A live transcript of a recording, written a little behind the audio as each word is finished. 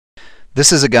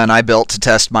This is a gun I built to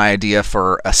test my idea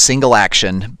for a single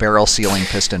action barrel sealing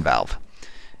piston valve.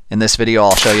 In this video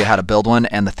I'll show you how to build one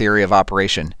and the theory of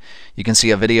operation. You can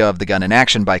see a video of the gun in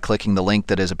action by clicking the link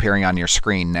that is appearing on your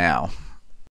screen now.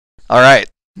 Alright,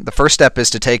 the first step is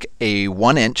to take a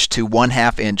 1 inch to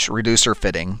 1/2 inch reducer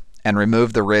fitting and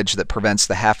remove the ridge that prevents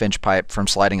the 1/2 inch pipe from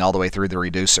sliding all the way through the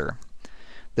reducer.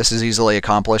 This is easily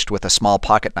accomplished with a small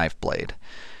pocket knife blade.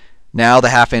 Now the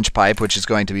 1/2 inch pipe, which is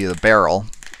going to be the barrel,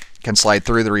 can slide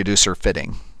through the reducer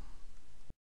fitting.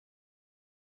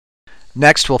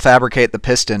 Next, we'll fabricate the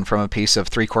piston from a piece of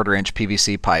 3/4 inch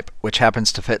PVC pipe, which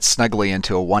happens to fit snugly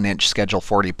into a 1 inch Schedule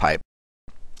 40 pipe.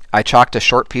 I chalked a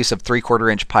short piece of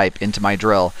 3/4 inch pipe into my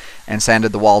drill and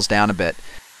sanded the walls down a bit.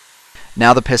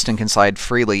 Now the piston can slide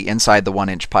freely inside the 1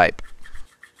 inch pipe.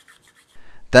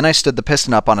 Then I stood the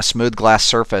piston up on a smooth glass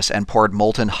surface and poured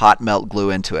molten hot melt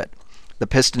glue into it. The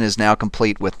piston is now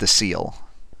complete with the seal.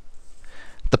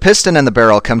 The piston and the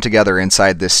barrel come together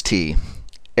inside this T.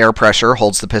 Air pressure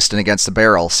holds the piston against the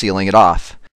barrel, sealing it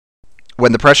off.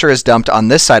 When the pressure is dumped on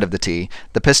this side of the T,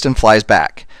 the piston flies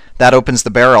back. That opens the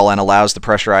barrel and allows the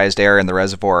pressurized air in the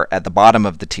reservoir at the bottom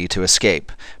of the T to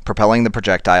escape, propelling the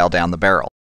projectile down the barrel.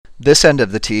 This end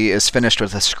of the T is finished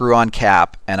with a screw-on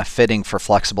cap and a fitting for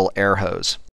flexible air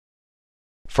hose.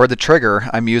 For the trigger,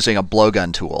 I'm using a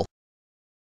blowgun tool.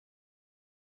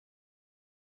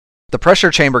 The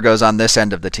pressure chamber goes on this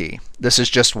end of the T. This is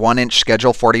just 1 inch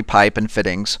Schedule 40 pipe and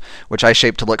fittings, which I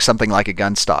shaped to look something like a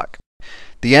gun stock.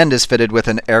 The end is fitted with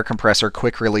an air compressor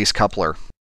quick release coupler.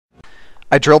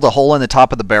 I drilled a hole in the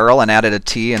top of the barrel and added a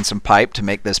T and some pipe to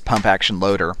make this pump action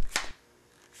loader.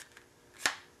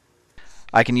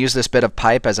 I can use this bit of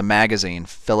pipe as a magazine,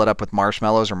 fill it up with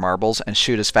marshmallows or marbles, and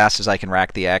shoot as fast as I can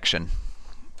rack the action.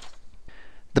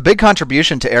 The big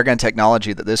contribution to airgun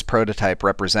technology that this prototype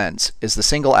represents is the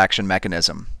single action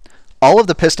mechanism. All of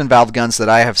the piston valve guns that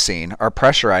I have seen are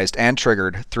pressurized and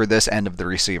triggered through this end of the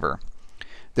receiver.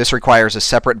 This requires a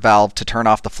separate valve to turn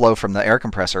off the flow from the air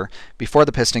compressor before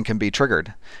the piston can be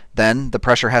triggered. Then the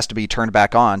pressure has to be turned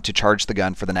back on to charge the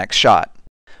gun for the next shot.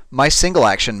 My single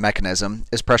action mechanism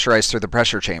is pressurized through the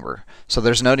pressure chamber, so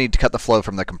there's no need to cut the flow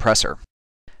from the compressor.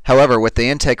 However, with the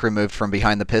intake removed from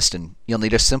behind the piston, you'll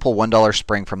need a simple $1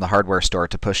 spring from the hardware store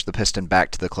to push the piston back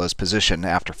to the closed position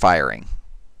after firing.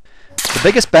 The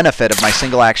biggest benefit of my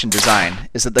single action design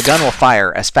is that the gun will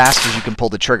fire as fast as you can pull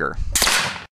the trigger.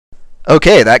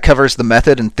 Okay, that covers the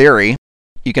method and theory.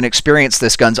 You can experience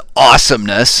this gun's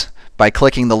awesomeness by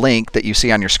clicking the link that you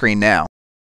see on your screen now.